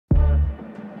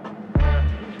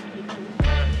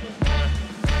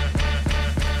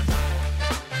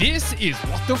This is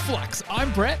What the Flux.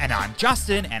 I'm Brett. And I'm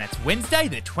Justin, and it's Wednesday,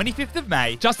 the 25th of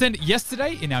May. Justin,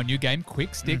 yesterday in our new game,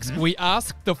 Quick Sticks, we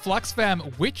asked the Flux fam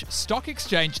which stock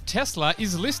exchange Tesla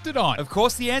is listed on. Of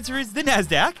course, the answer is the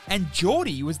NASDAQ, and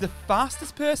Geordie was the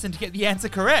fastest person to get the answer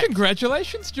correct.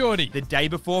 Congratulations, Geordie. The day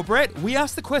before, Brett, we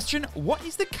asked the question, what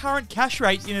is the current cash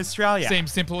rate in Australia?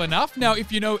 Seems simple enough. Now,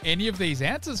 if you know any of these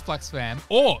answers, Flux fam,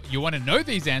 or you want to know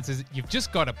these answers, you've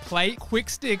just got to play Quick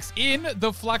Sticks in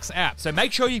the Flux app. So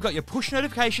make sure you've got your push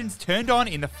notifications turned on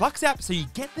in the Flux app so you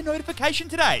get the notification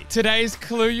today. Today's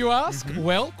clue, you ask?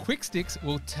 Well, Quick Sticks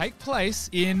will take place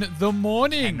in the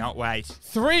morning. Cannot wait.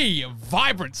 3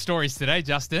 vibrant stories today,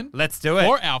 Justin. Let's do it.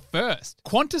 For our first,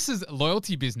 Qantas's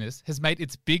loyalty business has made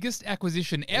its biggest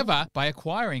acquisition ever by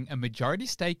acquiring a majority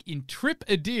stake in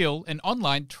TripAdeal, an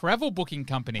online travel booking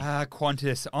company.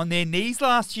 Qantas, on their knees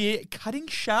last year, cutting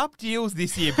sharp deals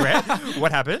this year, Brett.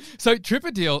 What happened? So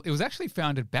TripAdeal, it was actually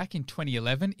founded back in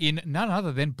 2011 in none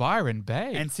other than Byron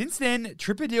Bay. And since then,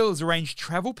 TripAdeal has arranged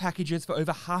travel packages for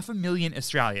over 500,000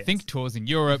 Australians. Think tours in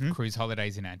Europe, cruise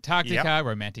holidays in Antarctica,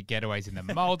 romantic getaways in the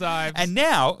Maldives. And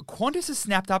now, Qantas has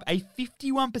snapped up a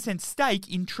 51%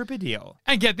 stake in TripAdeal.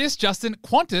 And get this, Justin,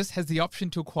 Qantas has the option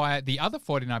to acquire the other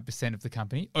 49% of the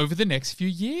company over the next few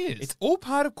years. It's all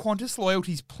part of Qantas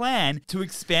Loyalty's plan to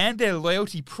expand their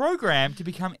loyalty program to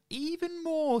become even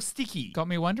more sticky. Got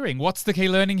me wondering, what's the key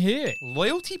learning here?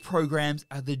 Loyalty programs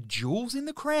are the jewels in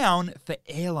the crown for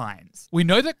airlines. We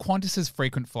know that Qantas's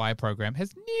frequent flyer program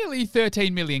has nearly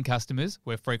 13 million customers,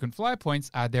 where frequent flyer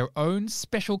points are their own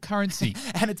special currency.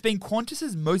 And it's been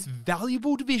Qantas's most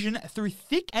valuable division through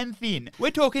thick and thin.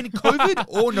 We're talking COVID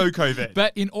or no COVID.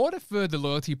 But in order for the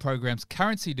loyalty program's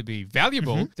currency to be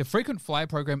valuable, the frequent flyer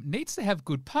program needs to have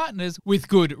good partners with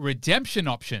good redemption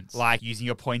options. Like using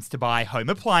your points to buy home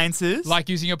appliances. Like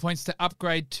using your points to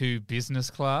upgrade to business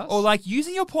class. Or like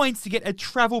using your points to get a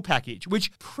travel package,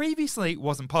 which previously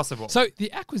wasn't possible. So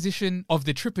the acquisition of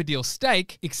the TripAdeal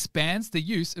stake expands the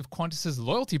use of Qantas's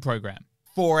loyalty program.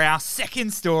 For our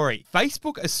second story,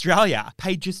 Facebook Australia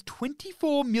paid just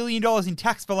 $24 million in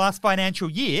tax for last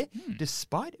financial year,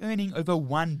 despite earning over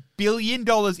 $1 billion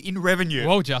in revenue.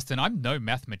 Whoa, Justin, I'm no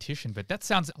mathematician, but that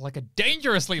sounds like a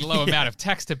dangerously low amount of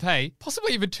tax to pay.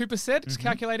 Possibly even 2%. Just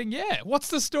calculating, what's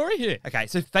the story here? Okay,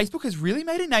 so Facebook has really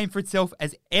made a name for itself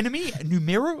as enemy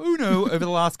numero uno over the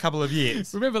last couple of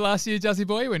years. Remember last year, Jazzy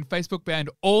Boy, when Facebook banned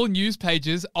all news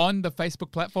pages on the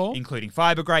Facebook platform? Including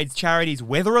Fibre Grades Charities,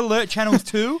 Weather Alert channels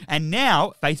too. And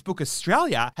now, Facebook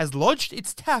Australia has lodged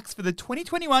its tax for the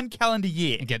 2021 calendar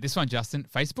year. And get this one, Justin.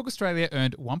 Facebook Australia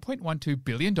earned $1.12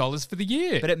 billion for the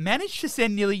year. But it managed to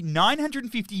send nearly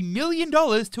 $950 million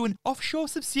to an offshore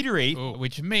subsidiary. Ooh,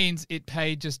 which means it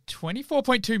paid just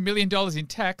 $24.2 million in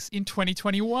tax in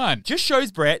 2021. Just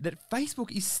shows, Brett, that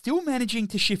Facebook is still managing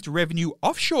to shift revenue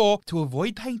offshore to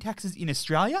avoid paying taxes in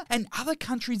Australia and other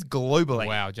countries globally.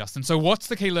 Wow, Justin. So what's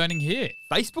the key learning here?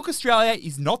 Facebook Australia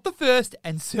is not the first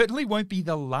and certainly won't be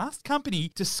the last company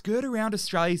to skirt around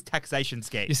Australia's taxation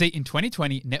scheme. You see, in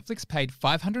 2020, Netflix paid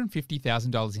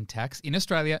 $550,000 in tax in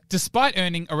Australia, despite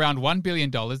earning around $1 billion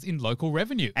in local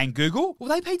revenue. And Google? Well,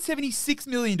 they paid $76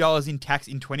 million in tax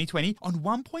in 2020 on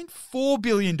 $1.4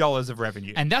 billion of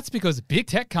revenue. And that's because big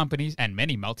tech companies and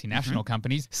many multinational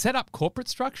companies set up corporate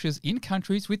structures in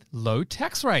countries with low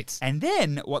tax rates. And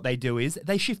then what they do is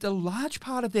they shift a large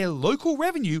part of their local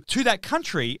revenue to that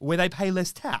country where they pay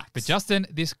less tax. But Justin,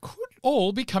 this could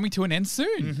all be coming to an end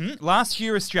soon. Last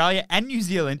year, Australia and New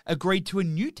Zealand agreed to a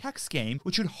new tax scheme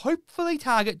which would hopefully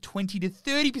target 20 to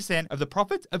 30% of the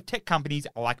profits of tech companies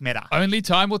like Meta. Only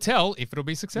time will tell if it'll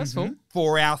be successful.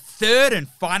 For our third and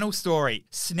final story,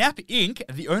 Snap Inc.,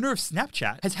 the owner of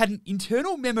Snapchat, has had an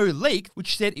internal memo leaked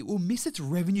which said it will miss its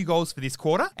revenue goals for this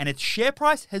quarter and its share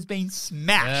price has been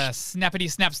smashed.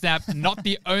 Snappity snap snap. Not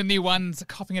the only ones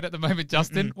copying it at the moment,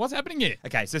 Justin. What's happening here?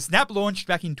 Okay, so Snap launched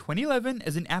back in 2011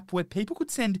 as an app where people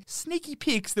could send sneaky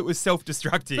pics that was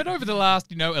self-destructive. But over the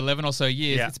last, 11 or so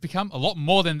years, it's become a lot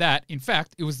more than that. In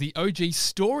fact, it was the OG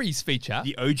Stories feature.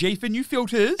 The OG for new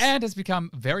filters. And has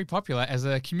become very popular as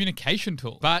a communication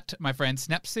tool. But, my friend,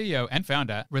 Snap CEO and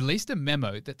founder released a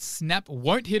memo that Snap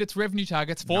won't hit its revenue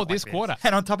targets for this quarter.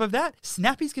 And on top of that,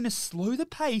 Snap is going to slow the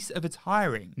pace of its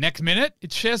hiring. Next minute,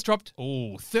 its shares dropped,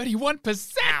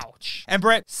 31%. Ouch. And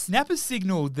Brett, Snap has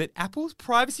signaled that Apple's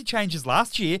privacy changes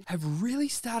last year have really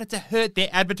started to hurt their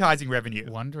advertising revenue.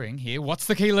 Wondering here, what's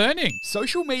the key learning?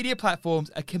 Social media platforms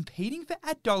are competing for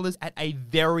ad dollars at a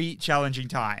very challenging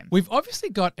time. We've obviously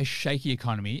got a shaky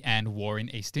economy and war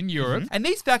in Eastern Europe. And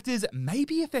these factors may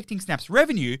be affecting Snap's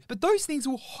revenue, but those things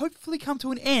will hopefully come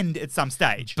to an end at some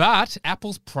stage. But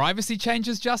Apple's privacy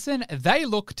changes, Justin, they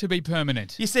look to be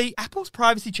permanent. You see, Apple's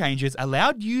privacy changes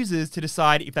allowed users to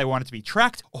decide if they wanted to be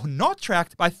tracked or not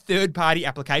tracked by third-party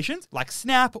applications like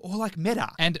Snap or like Meta.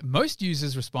 And most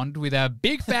users responded with a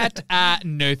big fat,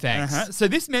 no thanks. So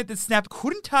this meant that Snap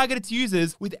couldn't target its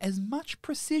users with as much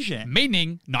precision.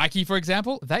 Meaning, Nike, for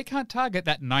example, they can't target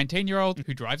that 19-year-old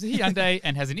who drives a Hyundai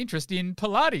and has an interest in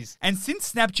Pilates. And since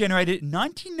Snap generated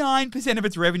 99% of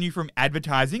its revenue from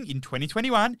advertising in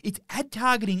 2021, its ad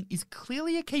targeting is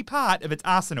clearly a key part of its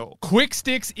arsenal. Quick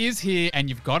Sticks is here, and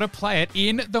you've got to play it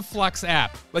in the Flux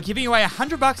app. We're giving away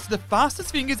 $100 to the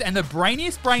fastest fingers and the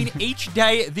brainiest brain each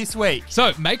day this week.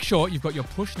 So make sure you've got your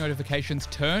push notifications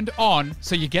turned on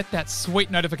so you get that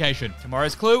sweet notification.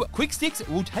 Tomorrow's clue, Quick Sticks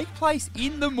will take place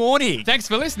in the morning. Thanks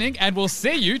for listening, and we'll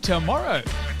see you tomorrow.